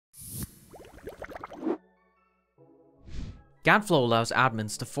GAT Flow allows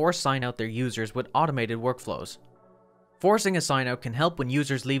admins to force sign out their users with automated workflows. Forcing a sign out can help when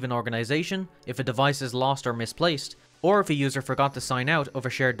users leave an organization, if a device is lost or misplaced, or if a user forgot to sign out of a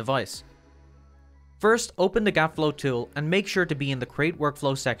shared device. First, open the GAT Flow tool and make sure to be in the Create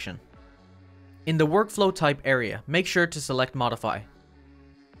Workflow section. In the Workflow Type area, make sure to select Modify.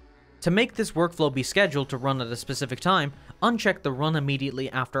 To make this workflow be scheduled to run at a specific time, uncheck the Run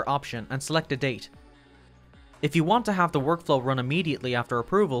Immediately After option and select a date. If you want to have the workflow run immediately after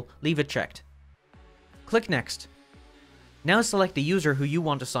approval, leave it checked. Click Next. Now select the user who you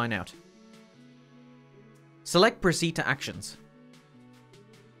want to sign out. Select Proceed to Actions.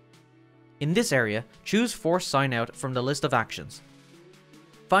 In this area, choose Force Sign Out from the list of actions.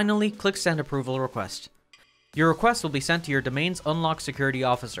 Finally, click Send Approval Request. Your request will be sent to your domain's Unlock Security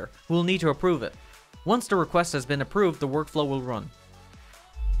Officer, who will need to approve it. Once the request has been approved, the workflow will run.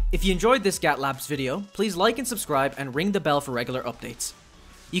 If you enjoyed this GAT Labs video, please like and subscribe and ring the bell for regular updates.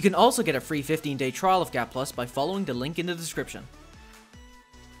 You can also get a free 15-day trial of GAT Plus by following the link in the description.